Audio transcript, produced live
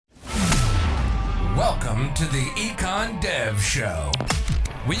Welcome to the Econ Dev Show.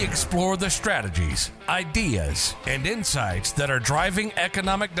 We explore the strategies, ideas, and insights that are driving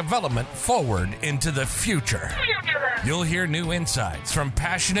economic development forward into the future. You'll hear new insights from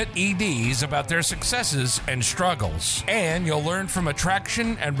passionate EDs about their successes and struggles. And you'll learn from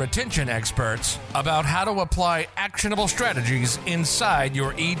attraction and retention experts about how to apply actionable strategies inside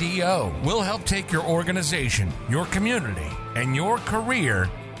your EDO. We'll help take your organization, your community, and your career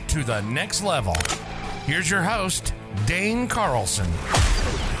to the next level. Here's your host, Dane Carlson.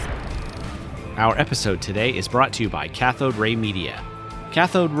 Our episode today is brought to you by Cathode Ray Media.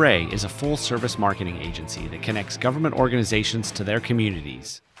 Cathode Ray is a full-service marketing agency that connects government organizations to their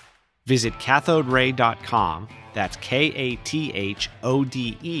communities. Visit cathoderay.com, that's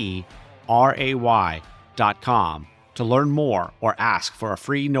KATHODERAY.com, to learn more or ask for a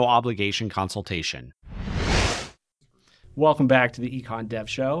free no-obligation consultation. Welcome back to the Econ Dev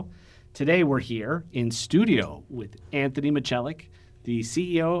Show. Today we're here in studio with Anthony Michelic, the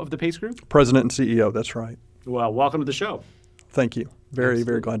CEO of the Pace Group. President and CEO, that's right. Well, welcome to the show. Thank you. Very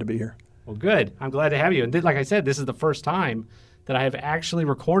glad to be here. Well, good. I'm glad to have you. And like I said, this is the first time that I have actually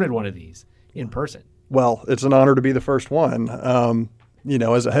recorded one of these in person. Well, it's an honor to be the first one. As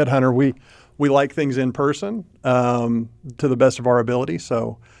a headhunter, we like things in person to the best of our ability.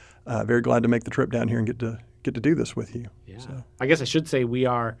 So very glad to make the trip down here and get to do this with you. Yeah. So. I guess I should say we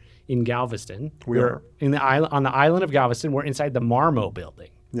are in Galveston. We're in the island, on the island of Galveston. We're inside the Marmo building.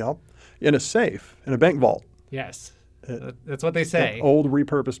 Yep. In a safe, in a bank vault. Yes. That's what they say. An old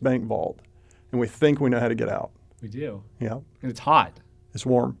repurposed bank vault. And we think we know how to get out. We do. Yeah. And it's hot. It's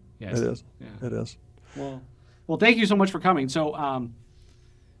warm. Yes. It is. Yeah. It is. Well, thank you so much for coming. So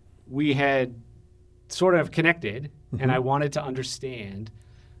we had sort of connected, and I wanted to understand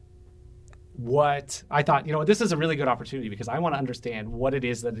what I thought, this is a really good opportunity because I want to understand what it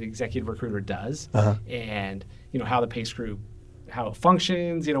is that an executive recruiter does and, how the Pace Group, how it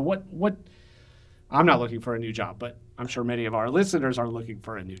functions, what I'm not looking for a new job, but I'm sure many of our listeners are looking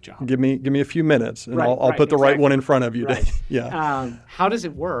for a new job. Give me a few minutes and Right, I'll put the right one in front of you. Right. Yeah. How does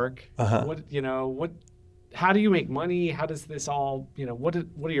it work? How do you make money? How does this all, what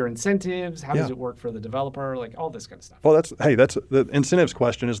are your incentives? How does it work for the developer? Like all this kind of stuff. Well, that's the incentives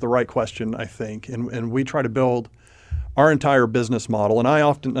question is the right question, I think. And we try to build our entire business model.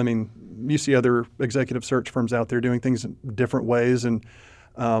 And you see other executive search firms out there doing things in different ways. And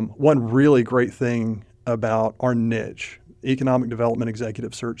one really great thing about our niche, economic development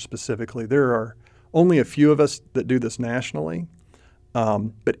executive search specifically, there are only a few of us that do this nationally.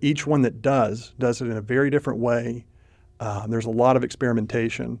 But each one that does it in a very different way. There's a lot of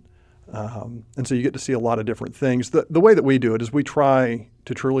experimentation. And so you get to see a lot of different things. The way that we do it is we try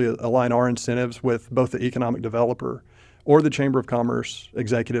to truly align our incentives with both the economic developer or the Chamber of Commerce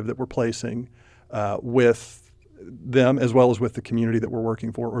executive that we're placing with them as well as with the community that we're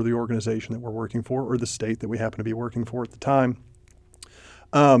working for or the organization that we're working for or the state that we happen to be working for at the time.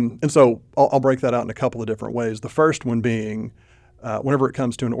 And so I'll break that out in a couple of different ways. The first one being whenever it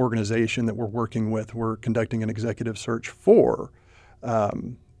comes to an organization that we're working with, we're conducting an executive search for.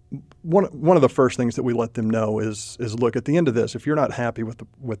 One of the first things that we let them know is look, at the end of this, if you're not happy with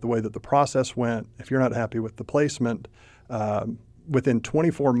the way that the process went, if you're not happy with the placement, within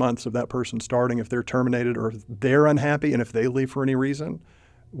 24 months of that person starting, if they're terminated or if they're unhappy and if they leave for any reason,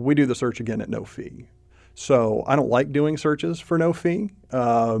 we do the search again at no fee. So I don't like doing searches for no fee.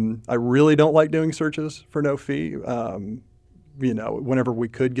 I really don't like doing searches for no fee. Whenever we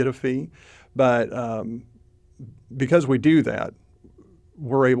could get a fee. But because we do that,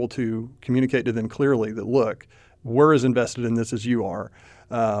 we're able to communicate to them clearly that, look, we're as invested in this as you are.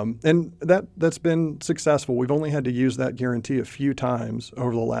 And that's been successful. We've only had to use that guarantee a few times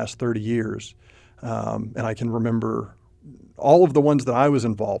over the last 30 years. And I can remember all of the ones that I was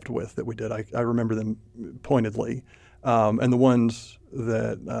involved with that we did. I remember them pointedly. And the ones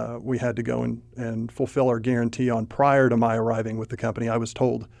that we had to go and fulfill our guarantee on prior to my arriving with the company, I was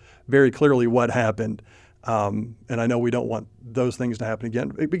told very clearly what happened. And I know we don't want those things to happen again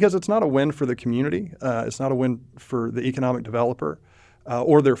because it's not a win for the community. It's not a win for the economic developer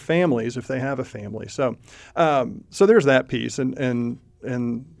or their families if they have a family. So there's that piece. And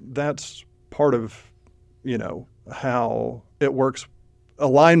that's part of, how it works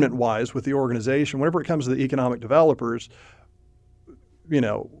alignment-wise with the organization. Whenever it comes to the economic developers,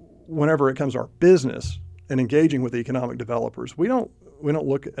 whenever it comes to our business and engaging with the economic developers, we don't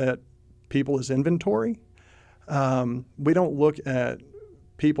look at people as inventory. We don't look at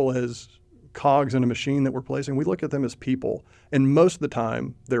people as cogs in a machine that we're placing. We look at them as people, and most of the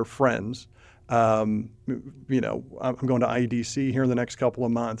time they're friends. I'm going to IEDC here in the next couple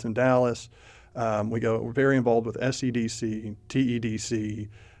of months in Dallas. We're very involved with SEDC, TEDC,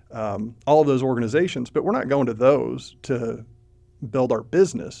 all of those organizations, but we're not going to those to build our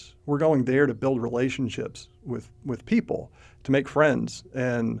business. We're going there to build relationships with people, to make friends,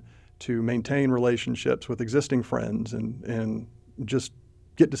 and to maintain relationships with existing friends, and just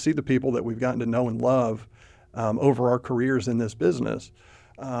get to see the people that we've gotten to know and love over our careers in this business.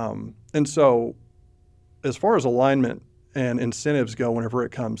 And so as far as alignment and incentives go, whenever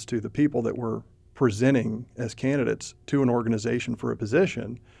it comes to the people that we're presenting as candidates to an organization for a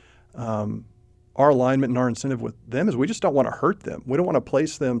position, our alignment and our incentive with them is we just don't want to hurt them. We don't want to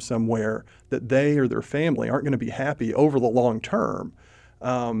place them somewhere that they or their family aren't going to be happy over the long term.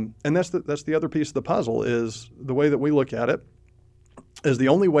 And that's the other piece of the puzzle, is the way that we look at it is the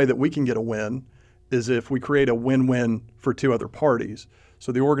only way that we can get a win is if we create a win-win for two other parties.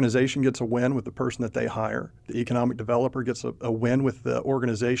 So the organization gets a win with the person that they hire. The economic developer gets a win with the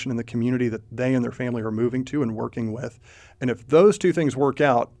organization and the community that they and their family are moving to and working with. And if those two things work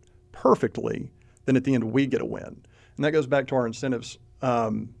out perfectly, then at the end we get a win. And that goes back to our incentives.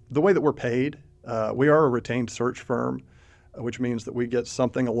 The way that we're paid, we are a retained search firm, which means that we get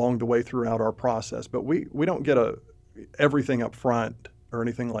something along the way throughout our process. But we don't get everything up front or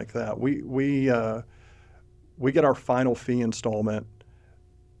anything like that. We get our final fee installment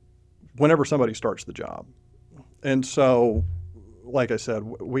whenever somebody starts the job. And so, like I said,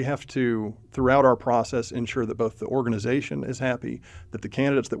 we have to, throughout our process, ensure that both the organization is happy, that the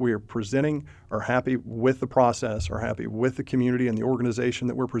candidates that we are presenting are happy with the process, are happy with the community and the organization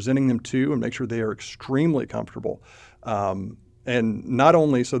that we're presenting them to, and make sure they are extremely comfortable. And not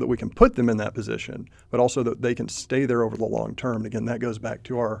only so that we can put them in that position, but also that they can stay there over the long term. And again, that goes back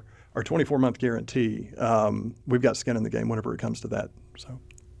to our 24-month guarantee. We've got skin in the game whenever it comes to that. So,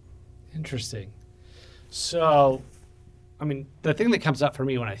 interesting. So, I mean, the thing that comes up for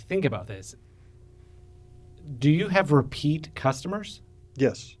me when I think about this, do you have repeat customers?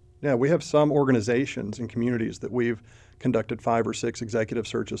 Yes. Yeah, we have some organizations and communities that we've conducted 5 or 6 executive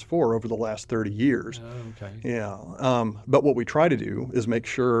searches for over the last 30 years. Oh, okay. Yeah. But what we try to do is make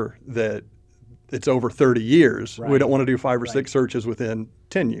sure that it's over 30 years. Right. We don't want to do 5 or Right. 6 searches within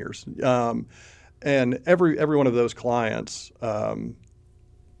 10 years. And every one of those clients,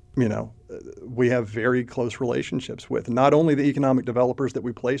 we have very close relationships with not only the economic developers that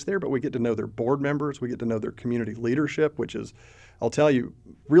we place there, but we get to know their board members. We get to know their community leadership, which is, I'll tell you,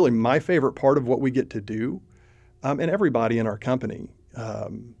 really my favorite part of what we get to do. And everybody in our company are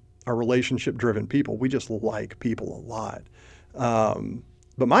relationship-driven people. We just like people a lot.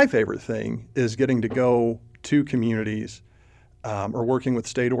 But my favorite thing is getting to go to communities or working with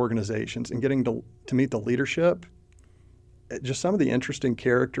state organizations and getting to meet the leadership, just some of the interesting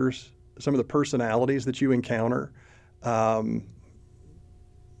characters, some of the personalities that you encounter. I'd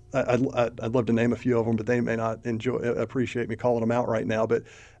love to name a few of them, but they may not appreciate me calling them out right now. But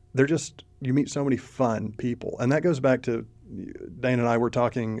they're just, you meet so many fun people. And that goes back to, Dane and I were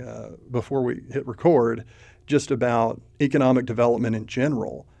talking before we hit record, just about economic development in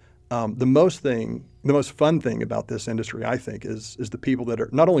general. The most fun thing about this industry, I think, is the people that are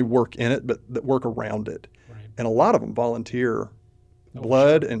not only work in it, but that work around it. Right. And a lot of them volunteer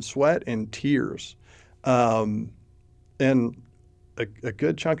blood and sweat and tears. And a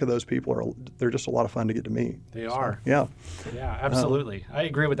good chunk of those people they're just a lot of fun to get to meet. They are. Yeah. Yeah, absolutely. I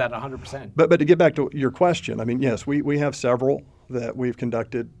agree with that 100%. But to get back to your question, I mean, yes, we have several that we've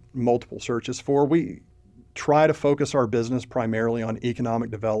conducted multiple searches for. We try to focus our business primarily on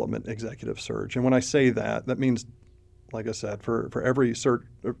economic development executive search. And when I say that, that means, like I said, for every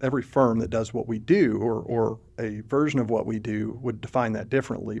firm that does what we do or a version of what we do would define that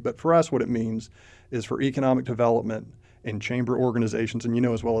differently. But for us, what it means is for economic development and chamber organizations, and you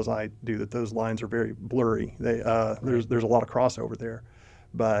know as well as I do that those lines are very blurry. There's a lot of crossover there.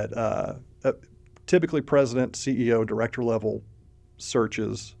 But typically president, CEO, director level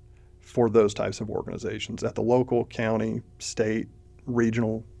searches for those types of organizations at the local, county, state,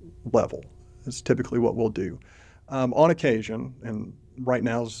 regional level is typically what we'll do. On occasion, and right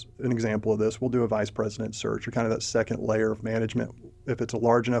now is an example of this, we'll do a vice president search or kind of that second layer of management if it's a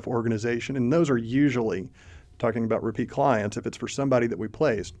large enough organization. And those are usually, talking about repeat clients, if it's for somebody that we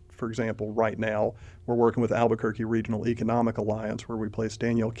placed. For example, right now we're working with Albuquerque Regional Economic Alliance where we placed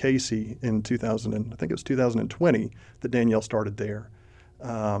Danielle Casey in 2020 that Danielle started there.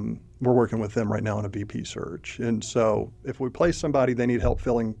 We're working with them right now on a VP search. And so if we place somebody, they need help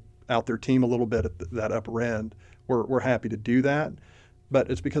filling out their team a little bit at that upper end, we're happy to do that.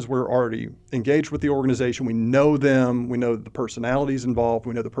 But it's because we're already engaged with the organization. We know them. We know the personalities involved.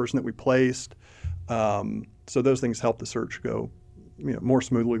 We know the person that we placed. So those things help the search go more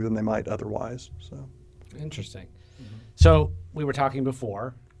smoothly than they might otherwise. So Interesting. So we were talking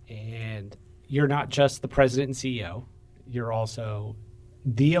before, and you're not just the president and CEO. You're also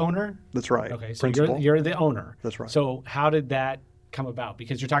the owner. that's right. Okay, so Principal. you're the owner. That's right. So how did that come about?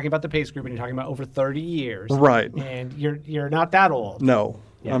 Because you're talking about the Pace Group, and you're talking about over 30 years. Right. And you're not that old. No,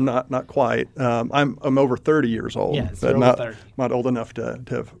 Yeah. I'm not quite. I'm over 30 years old, Yes, but you're over not 30. not old enough to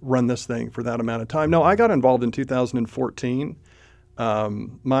have run this thing for that amount of time. No, I got involved in 2014.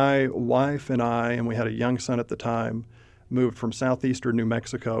 My wife and I, and we had a young son at the time, moved from southeastern New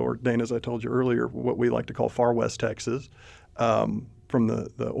Mexico, or Dana, as I told you earlier, what we like to call far west Texas, from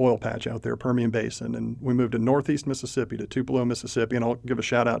the oil patch out there, Permian Basin. And we moved to northeast Mississippi, to Tupelo, Mississippi. And I'll give a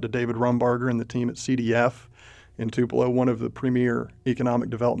shout out to David Rumbarger and the team at CDF in Tupelo, one of the premier economic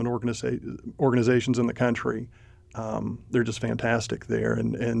development organizations in the country. They're just fantastic there.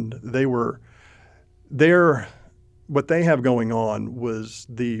 And what they have going on was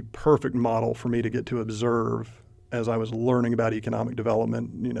the perfect model for me to get to observe as I was learning about economic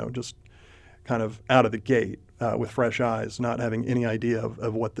development, just kind of out of the gate with fresh eyes, not having any idea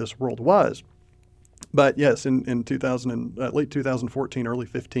of what this world was. But yes, in late 2014, early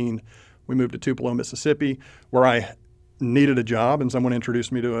 15, we moved to Tupelo, Mississippi, where I needed a job, and someone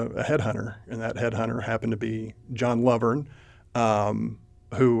introduced me to a headhunter, and that headhunter happened to be John Lovern,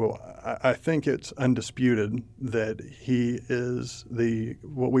 who I think it's undisputed that he is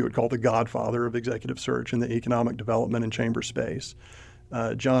what we would call the godfather of executive search in the economic development and chamber space.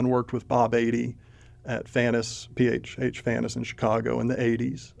 John worked with Bob Adey at PHH Fanis in Chicago in the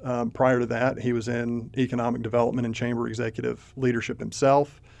 80s. Prior to that, he was in economic development and chamber executive leadership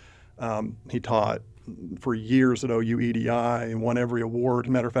himself. He taught for years at OU EDI and won every award. As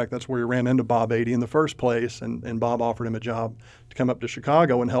a matter of fact, that's where he ran into Bob Adey in the first place, and Bob offered him a job to come up to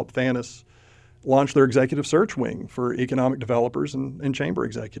Chicago and help Fanis launch their executive search wing for economic developers and chamber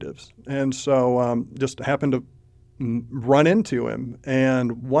executives. And so just happened to run into him.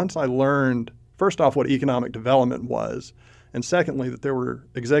 And once I learned, first off, what economic development was, and secondly, that there were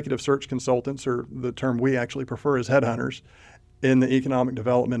executive search consultants, or the term we actually prefer as headhunters, in the economic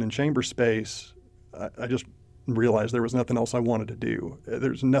development and chamber space, I just realized there was nothing else I wanted to do.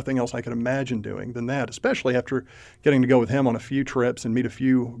 There's nothing else I could imagine doing than that, especially after getting to go with him on a few trips and meet a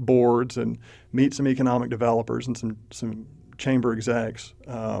few boards and meet some economic developers and some chamber execs.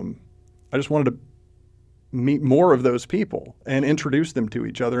 I just wanted to meet more of those people and introduce them to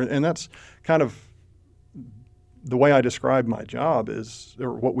each other. And that's kind of the way I describe my job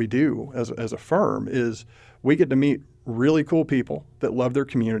or what we do as a firm is we get to meet really cool people that love their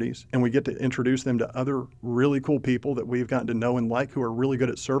communities, and we get to introduce them to other really cool people that we've gotten to know and like who are really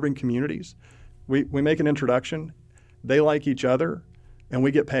good at serving communities. We make an introduction, they like each other, and we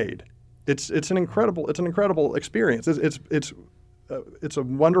get paid. It's an incredible experience. It's a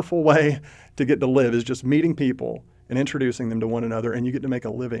wonderful way to get to live, is just meeting people and introducing them to one another, and you get to make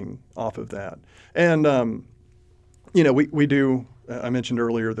a living off of that. And we do. I mentioned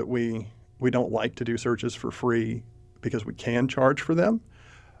earlier that we don't like to do searches for free because we can charge for them,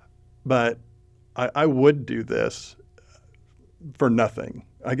 but I would do this for nothing.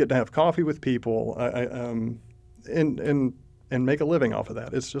 I get to have coffee with people, and make a living off of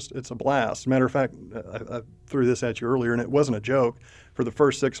that. It's a blast. Matter of fact, I threw this at you earlier, and it wasn't a joke. For the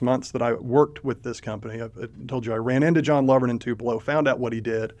first 6 months that I worked with this company, I told you I ran into John Lovern in Tupelo, found out what he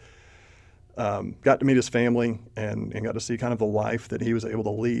did, got to meet his family, and got to see kind of the life that he was able to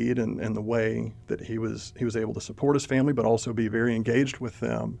lead, and the way that he was able to support his family, but also be very engaged with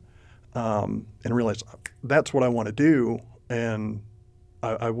them, and realized that's what I want to do. And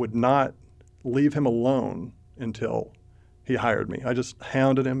I would not leave him alone until he hired me. I just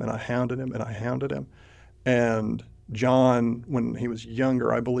hounded him, and I hounded him, and I hounded him. And John, when he was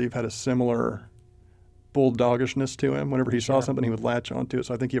younger, I believe had a similar bulldogishness to him. Whenever he saw something, he would latch onto it.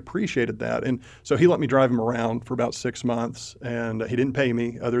 So I think he appreciated that. And so he let me drive him around for about 6 months, and he didn't pay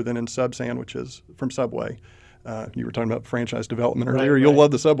me other than in sub sandwiches from Subway. You were talking about franchise development earlier. Right. You'll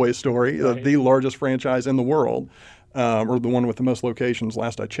love the Subway story, right. The largest franchise in the world, or the one with the most locations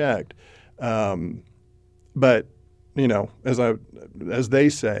last I checked. But as they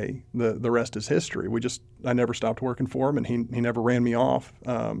say, the rest is history. I never stopped working for him, and he never ran me off,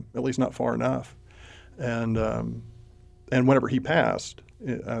 at least not far enough. And whenever he passed,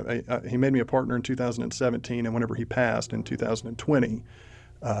 he made me a partner in 2017, and whenever he passed in 2020,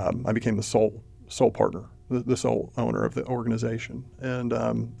 I became the sole partner, the sole owner of the organization. And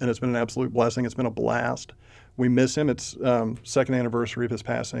it's been an absolute blessing. It's been a blast. We miss him. It's second anniversary of his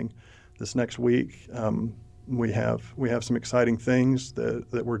passing this next week. We have some exciting things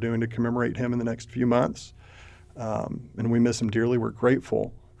that we're doing to commemorate him in the next few months. and we miss him dearly. We're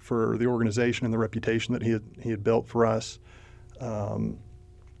grateful for the organization and the reputation that he had built for us.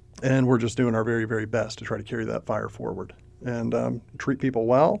 And we're just doing our very, very best to try to carry that fire forward and treat people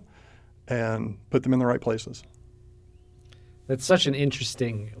well and put them in the right places. That's such an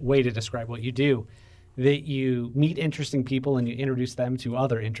interesting way to describe what you do, that you meet interesting people and you introduce them to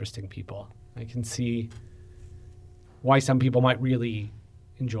other interesting people. I can see why some people might really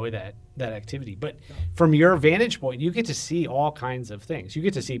enjoy that activity. But from your vantage point, you get to see all kinds of things. You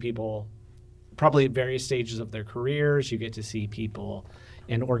get to see people probably at various stages of their careers. You get to see people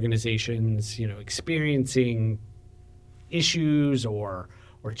and organizations, experiencing issues or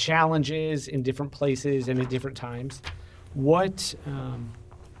challenges in different places and at different times. What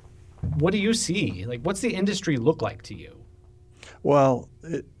do you see? Like, what's the industry look like to you? Well,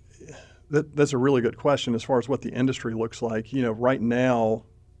 that's a really good question as far as what the industry looks like. Right now,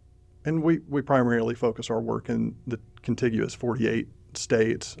 and we primarily focus our work in the contiguous 48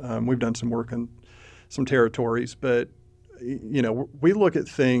 states. We've done some work in some territories, but we look at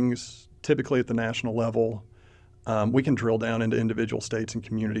things typically at the national level. We can drill down into individual states and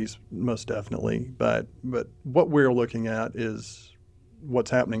communities, most definitely. But what we're looking at is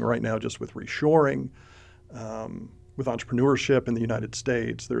what's happening right now just with reshoring, with entrepreneurship in the United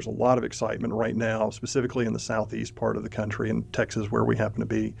States. There's a lot of excitement right now, specifically in the southeast part of the country, in Texas, where we happen to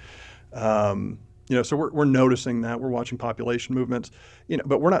be. So we're noticing that. We're watching population movements,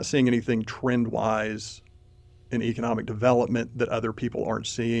 but we're not seeing anything trend-wise in economic development that other people aren't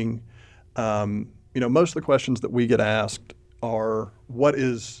seeing. Most of the questions that we get asked are, what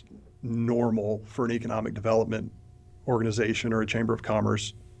is normal for an economic development organization or a chamber of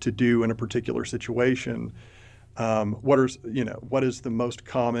commerce to do in a particular situation? What is the most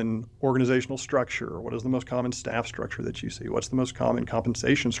common organizational structure? What is the most common staff structure that you see? What's the most common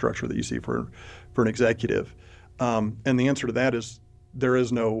compensation structure that you see for an executive? And the answer to that is there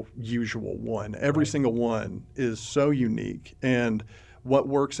is no usual one. Every single one is so unique, and what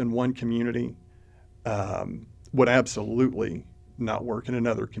works in one community would absolutely not work in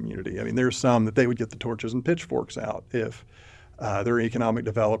another community. I mean, there's some that they would get the torches and pitchforks out if their economic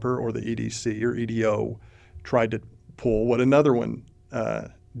developer or the EDC or EDO tried to pull what another one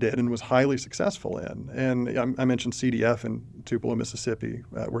did and was highly successful in. And I mentioned CDF in Tupelo, Mississippi,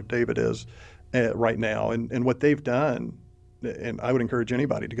 where David is right now, and what they've done. And I would encourage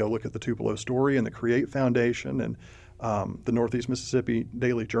anybody to go look at the Tupelo story and the Create Foundation and the Northeast Mississippi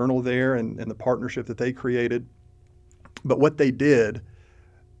Daily Journal there and the partnership that they created. But what they did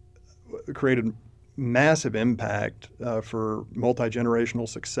created massive impact for multi-generational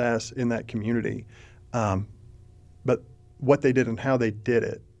success in that community. But what they did and how they did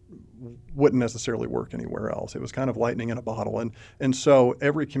it wouldn't necessarily work anywhere else. It was kind of lightning in a bottle. And so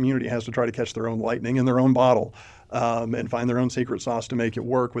every community has to try to catch their own lightning in their own bottle and find their own secret sauce to make it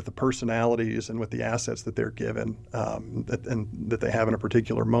work with the personalities and with the assets that they're given and that they have in a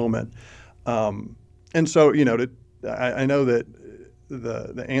particular moment. And so, I know that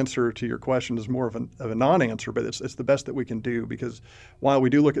the answer to your question is more of a non-answer, but it's the best that we can do, because while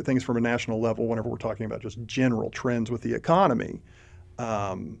we do look at things from a national level whenever we're talking about just general trends with the economy,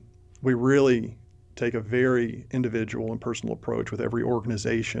 we really take a very individual and personal approach with every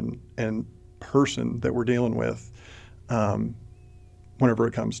organization and person that we're dealing with whenever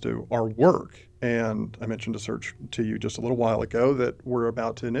it comes to our work. And I mentioned a search to you just a little while ago that we're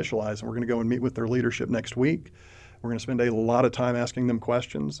about to initialize, and we're going to go and meet with their leadership next week. We're going to spend a lot of time asking them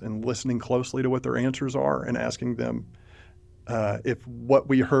questions and listening closely to what their answers are and asking them if what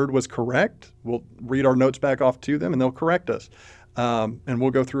we heard was correct. We'll read our notes back off to them and they'll correct us. And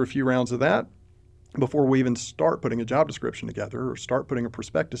we'll go through a few rounds of that before we even start putting a job description together or start putting a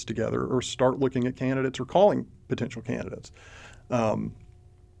prospectus together or start looking at candidates or calling potential candidates. And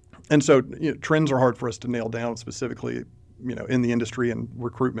so trends are hard for us to nail down specifically, in the industry and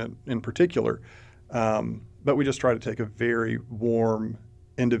recruitment in particular. But we just try to take a very warm,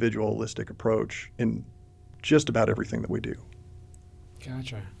 individualistic approach in just about everything that we do.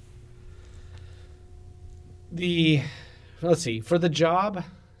 Gotcha. Let's see, for the job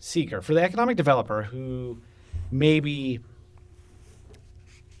seeker, for the economic developer who maybe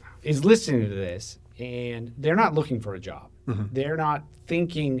is listening to this and they're not looking for a job, they're not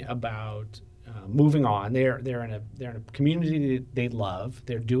thinking about moving on. They're in a community that they love.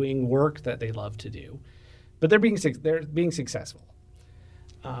 They're doing work that they love to do, but they're being successful.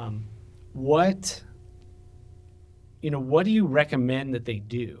 What do you recommend that they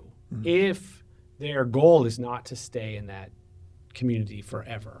do if their goal is not to stay in that community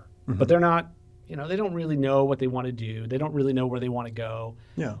forever, but they're not, they don't really know what they want to do. They don't really know where they want to go.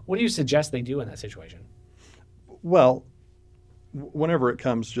 Yeah. What do you suggest they do in that situation? Well, whenever it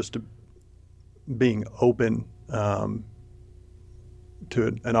comes just to being open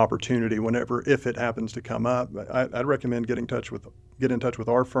to an opportunity, if it happens to come up, I'd recommend get in touch with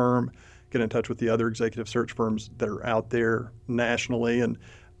our firm, get in touch with the other executive search firms that are out there nationally. And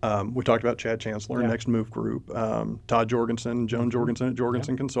we talked about Chad Chancellor, Next Move Group, Todd Jorgensen, Joan Jorgensen at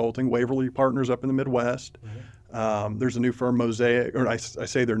Jorgensen Consulting, Waverly Partners up in the Midwest. There's a new firm, Mosaic, or I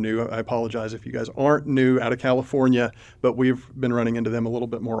say they're new. I apologize if you guys aren't new, out of California, but we've been running into them a little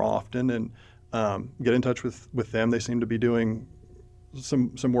bit more often. And get in touch with them. They seem to be doing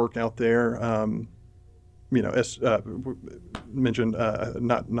some work out there. Mentioned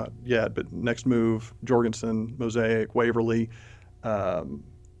not yet, but Next Move, Jorgensen, Mosaic, Waverly,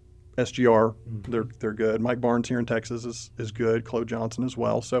 SGR, they're good. Mike Barnes here in Texas is good. Chloe Johnson as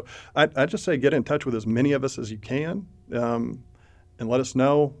well. So I just say get in touch with as many of us as you can, and let us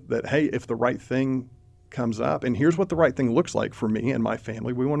know that, hey, if the right thing comes up, and here's what the right thing looks like for me and my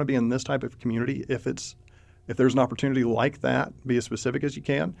family. We want to be in this type of community. If there's an opportunity like that, be as specific as you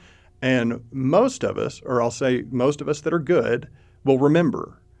can. And most of us, or I'll say most of us that are good, will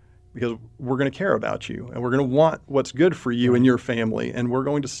remember, because we're going to care about you and we're going to want what's good for you and your family, and we're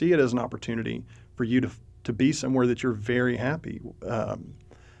going to see it as an opportunity for you to be somewhere that you're very happy,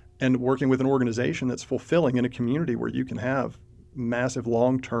 and working with an organization that's fulfilling in a community where you can have massive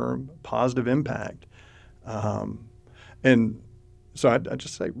long-term positive impact. And so I'd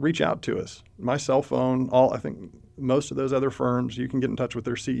just say reach out to us. My cell phone, I think most of those other firms, you can get in touch with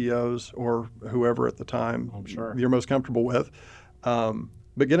their CEOs or whoever at the time you're most comfortable with.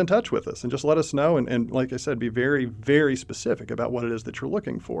 But get in touch with us and just let us know. And like I said, be very, very specific about what it is that you're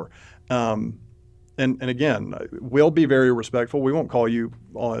looking for. And again, we'll be very respectful. We won't call you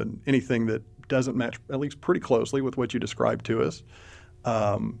on anything that doesn't match at least pretty closely with what you described to us.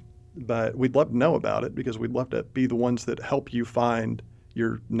 But we'd love to know about it, because we'd love to be the ones that help you find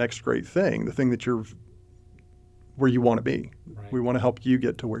your next great thing, the thing that you're where you want to be. Right. We want to help you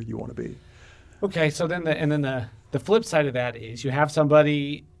get to where you want to be. Okay, so then the flip side of that is you have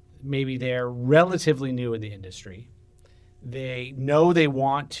somebody, maybe they're relatively new in the industry. They know they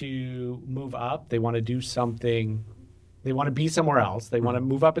want to move up. They want to do something. They want to be somewhere else. They want to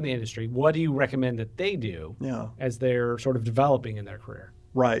move up in the industry. What do you recommend that they do as they're sort of developing in their career?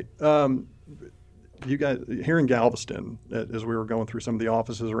 Right. You guys, here in Galveston, as we were going through some of the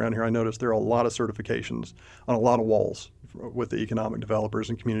offices around here, I noticed there are a lot of certifications on a lot of walls with the economic developers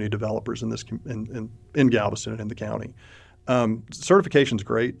and community developers in Galveston and in the county. Certification's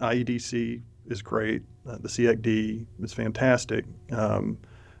great. IEDC is great. The CXD is fantastic.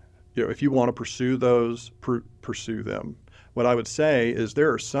 If you want to pursue those, pursue them. What I would say is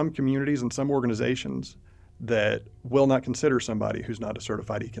there are some communities and some organizations that will not consider somebody who's not a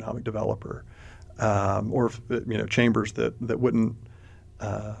certified economic developer, or chambers that wouldn't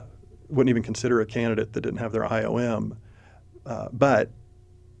even consider a candidate that didn't have their IOM. But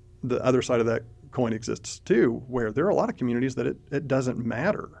the other side of that coin exists too, where there are a lot of communities that it doesn't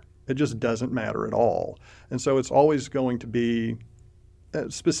matter. It just doesn't matter at all. And so it's always going to be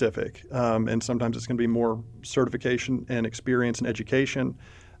specific, and sometimes it's going to be more certification and experience and education.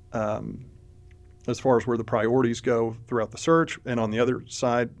 As far as where the priorities go throughout the search. And on the other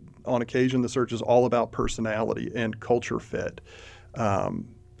side, on occasion, the search is all about personality and culture fit, and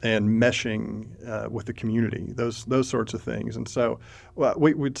meshing with the community, those sorts of things. And so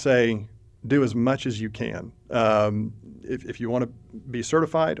we would say do as much as you can. If you want to be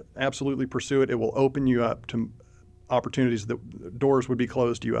certified, absolutely pursue it. It will open you up to opportunities that doors would be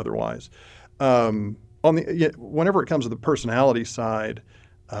closed to you otherwise. Whenever it comes to the personality side,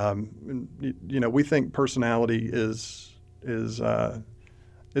 we think personality is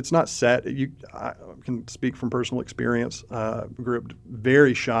it's not set. I can speak from personal experience. Grew up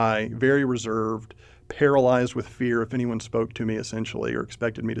very shy, very reserved, paralyzed with fear if anyone spoke to me essentially or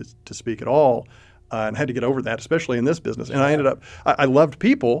expected me to speak at all, and had to get over that, especially in this business. And I ended up, I loved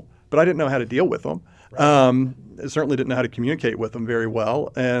people, but I didn't know how to deal with them. Right. I certainly didn't know how to communicate with them very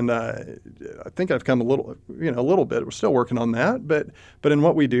well, and I think I've come a little bit. We're still working on that, but in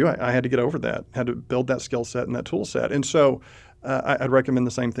what we do, I had to get over that, had to build that skill set and that tool set, and so I'd recommend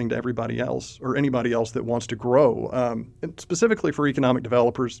the same thing to everybody else or anybody else that wants to grow. And specifically for economic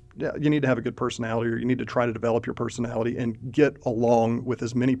developers, you need to have a good personality, or you need to try to develop your personality and get along with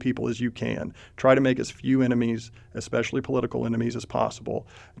as many people as you can. Try to make as few enemies, especially political enemies, as possible.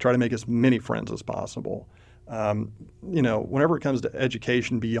 Try to make as many friends as possible. Whenever it comes to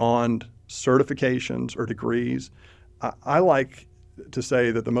education beyond certifications or degrees, I like to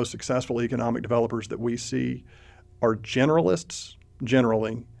say that the most successful economic developers that we see are generalists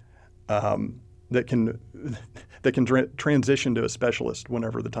generally, that can transition to a specialist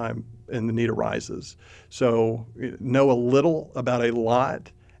whenever the time and the need arises. So know a little about a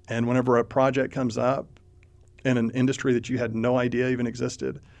lot, and whenever a project comes up in an industry that you had no idea even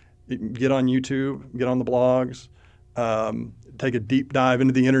existed, get on YouTube, get on the blogs, take a deep dive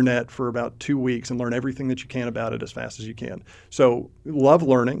into the internet for about 2 weeks and learn everything that you can about it as fast as you can. So love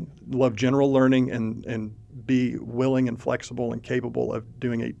learning, love general learning, and be willing and flexible and capable of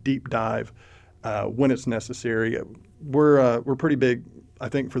doing a deep dive when it's necessary. We're pretty big, I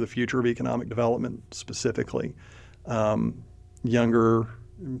think, for the future of economic development specifically. Younger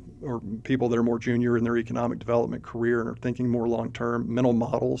or people that are more junior in their economic development career and are thinking more long-term, mental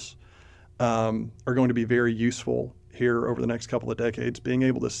models are going to be very useful here over the next couple of decades. Being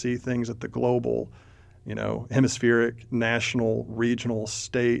able to see things at the global, hemispheric, national, regional,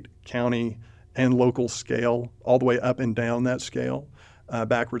 state, county, and local scale, all the way up and down that scale,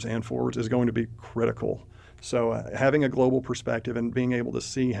 backwards and forwards, is going to be critical. So having a global perspective and being able to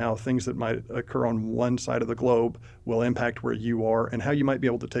see how things that might occur on one side of the globe will impact where you are and how you might be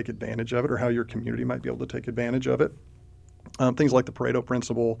able to take advantage of it, or how your community might be able to take advantage of it. Things like the Pareto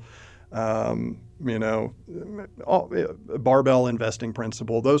principle, barbell investing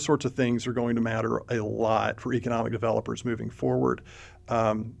principle, those sorts of things are going to matter a lot for economic developers moving forward.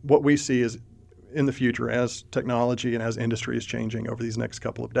 What we see is in the future, as technology and as industry is changing over these next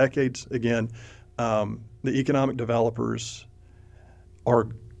couple of decades, again, the economic developers are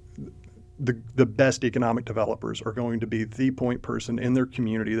the best economic developers are going to be the point person in their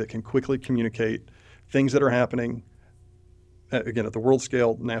community that can quickly communicate things that are happening, again, at the world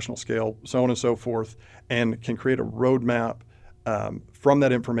scale, national scale, so on and so forth, and can create a roadmap from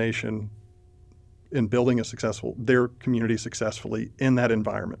that information in building their community successfully in that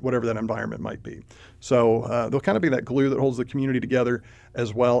environment, whatever that environment might be. So they'll kind of be that glue that holds the community together,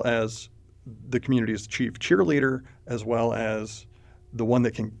 as well as the community's chief cheerleader, as well as the one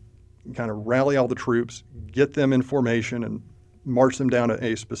that can kind of rally all the troops, get them in formation, and march them down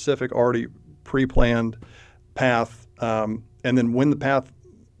a specific, already pre-planned path. And then when the path,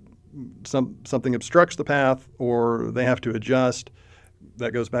 something obstructs the path or they have to adjust,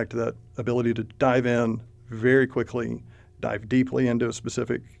 that goes back to that ability to dive in very quickly, dive deeply into a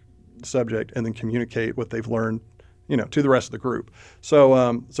specific subject, and then communicate what they've learned, to the rest of the group.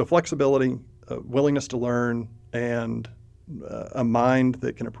 So flexibility, willingness to learn, and a mind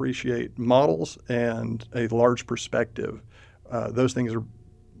that can appreciate models and a large perspective. Those things are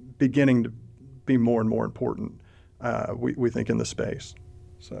beginning to be more and more important, we think, in the space.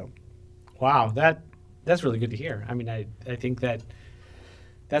 So, wow, that's really good to hear. I mean, I think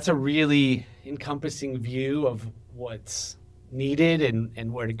that's a really encompassing view of what's needed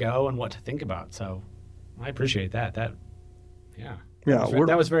and where to go and what to think about. So I appreciate that. That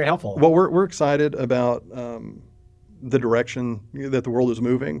was very helpful. Well, we're excited about the direction that the world is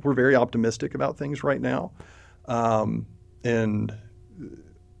moving. We're very optimistic about things right now. And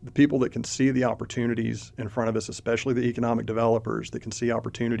the people that can see the opportunities in front of us, especially the economic developers that can see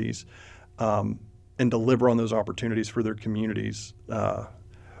opportunities and deliver on those opportunities for their communities,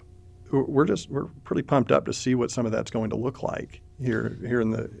 we're pretty pumped up to see what some of that's going to look like here in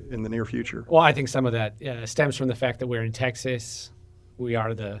the near future. Well, I think some of that stems from the fact that we're in Texas. We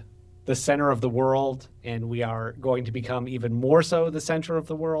are the center of the world, and we are going to become even more so the center of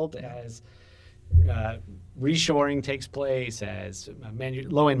the world as reshoring takes place, as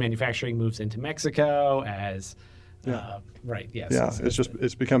low-end manufacturing moves into Mexico, as right, yes. Yeah,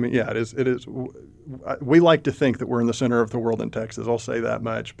 it's becoming, it is. We like to think that we're in the center of the world in Texas. I'll say that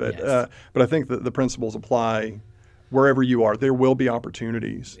much, but yes. But I think that the principles apply wherever you are. There will be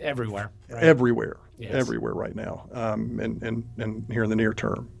opportunities everywhere, right? Everywhere right now, and here in the near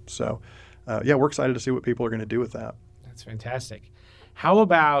term. So, we're excited to see what people are going to do with that. That's fantastic. How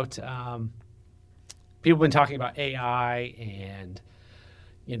about people have been talking about AI and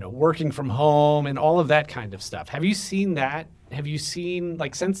working from home and all of that kind of stuff. Have you seen that? Have you seen,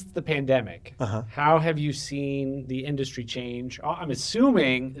 since the pandemic, how have you seen the industry change? I'm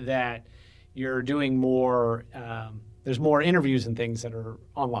assuming that you're doing more, there's more interviews and things that are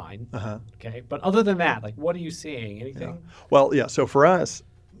online. Okay. But other than that, what are you seeing? Anything? Yeah. Well, yeah. So for us,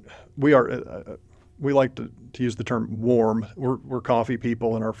 we like to use the term warm. We're coffee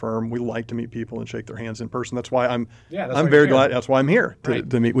people in our firm. We like to meet people and shake their hands in person. That's why I'm very glad. That's why I'm here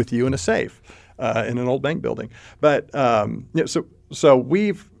to meet with you in a safe in an old bank building. But so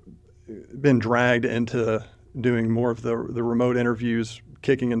we've been dragged into doing more of the remote interviews,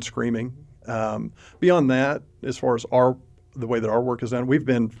 kicking and screaming. Beyond that, as far as the way that our work is done, we've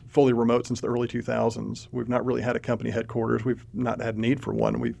been fully remote since the early 2000s. We've not really had a company headquarters. We've not had need for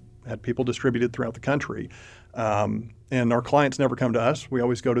one. We've had people distributed throughout the country. And our clients never come to us. We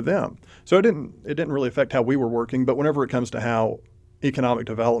always go to them. So it didn't really affect how we were working. But whenever it comes to how economic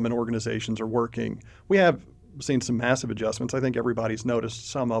development organizations are working, we have seen some massive adjustments. I think everybody's noticed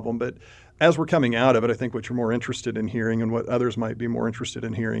some of them. But as we're coming out of it, I think what you're more interested in hearing and what others might be more interested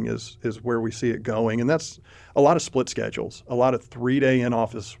in hearing is where we see it going. And that's a lot of split schedules, a lot of 3-day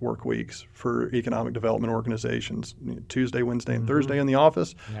in-office work weeks for economic development organizations. Tuesday, Wednesday, and Thursday in the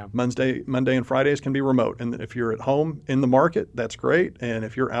office. Yeah. Monday and Fridays can be remote. And if you're at home in the market, that's great. And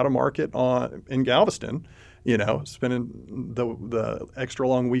if you're out of market in Galveston, spending the extra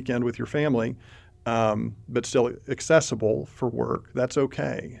long weekend with your family, but still accessible for work, that's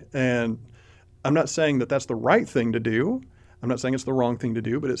okay. And I'm not saying that that's the right thing to do. I'm not saying it's the wrong thing to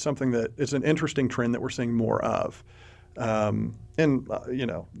do, but it's something that it's an interesting trend that we're seeing more of. The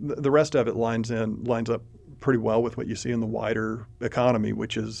rest of it lines up pretty well with what you see in the wider economy,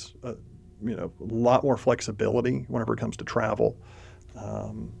 which is a lot more flexibility whenever it comes to travel.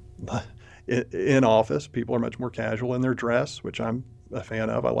 In office, people are much more casual in their dress, which I'm a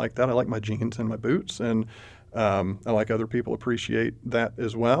fan of. I like that. I like my jeans and my boots, and I like other people appreciate that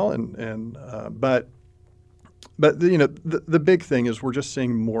as well. But the big thing is we're just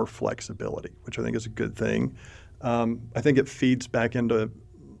seeing more flexibility, which I think is a good thing. I think it feeds back into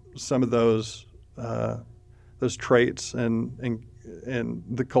some of those traits and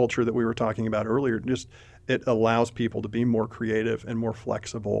the culture that we were talking about earlier. Just it allows people to be more creative and more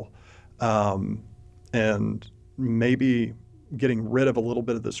flexible, and maybe getting rid of a little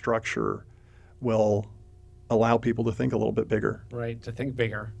bit of the structure will allow people to think a little bit bigger. Right, to think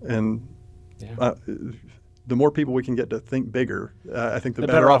bigger. And the more people we can get to think bigger, I think the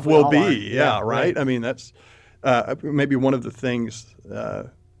better off we'll be. Yeah, right? I mean, that's maybe one of the things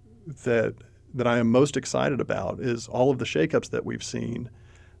that I am most excited about is all of the shakeups that we've seen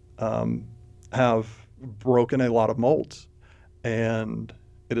have broken a lot of molds, and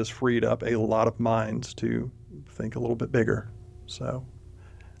it has freed up a lot of minds to think a little bit bigger. So,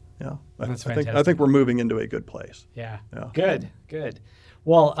 yeah, I think we're moving into a good place. Yeah. Good.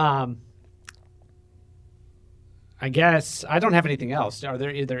 Well, I guess I don't have anything else. Are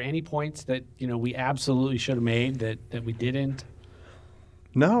there any points that we absolutely should have made that we didn't?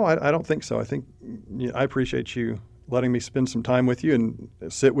 No, I don't think so. I think I appreciate you letting me spend some time with you and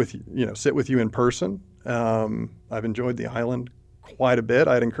sit with you in person. I've enjoyed the island quite a bit.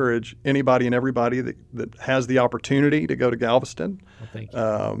 I'd encourage anybody and everybody that has the opportunity to go to Galveston, thank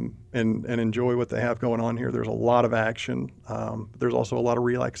you. And enjoy what they have going on here. There's a lot of action. There's also a lot of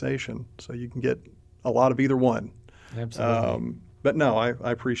relaxation, so you can get a lot of either one. Absolutely. But no,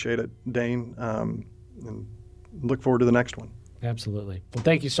 I appreciate it, Dane, and look forward to the next one. Absolutely. Well,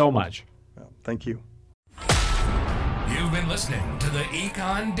 thank you so much. Thank you. You've been listening to the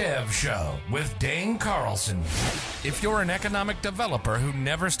Econ Dev Show with Dane Carlson. If you're an economic developer who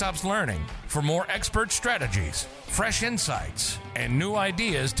never stops learning, for more expert strategies, fresh insights, and new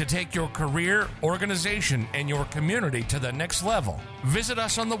ideas to take your career, organization, and your community to the next level, visit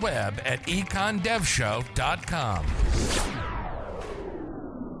us on the web at econdevshow.com.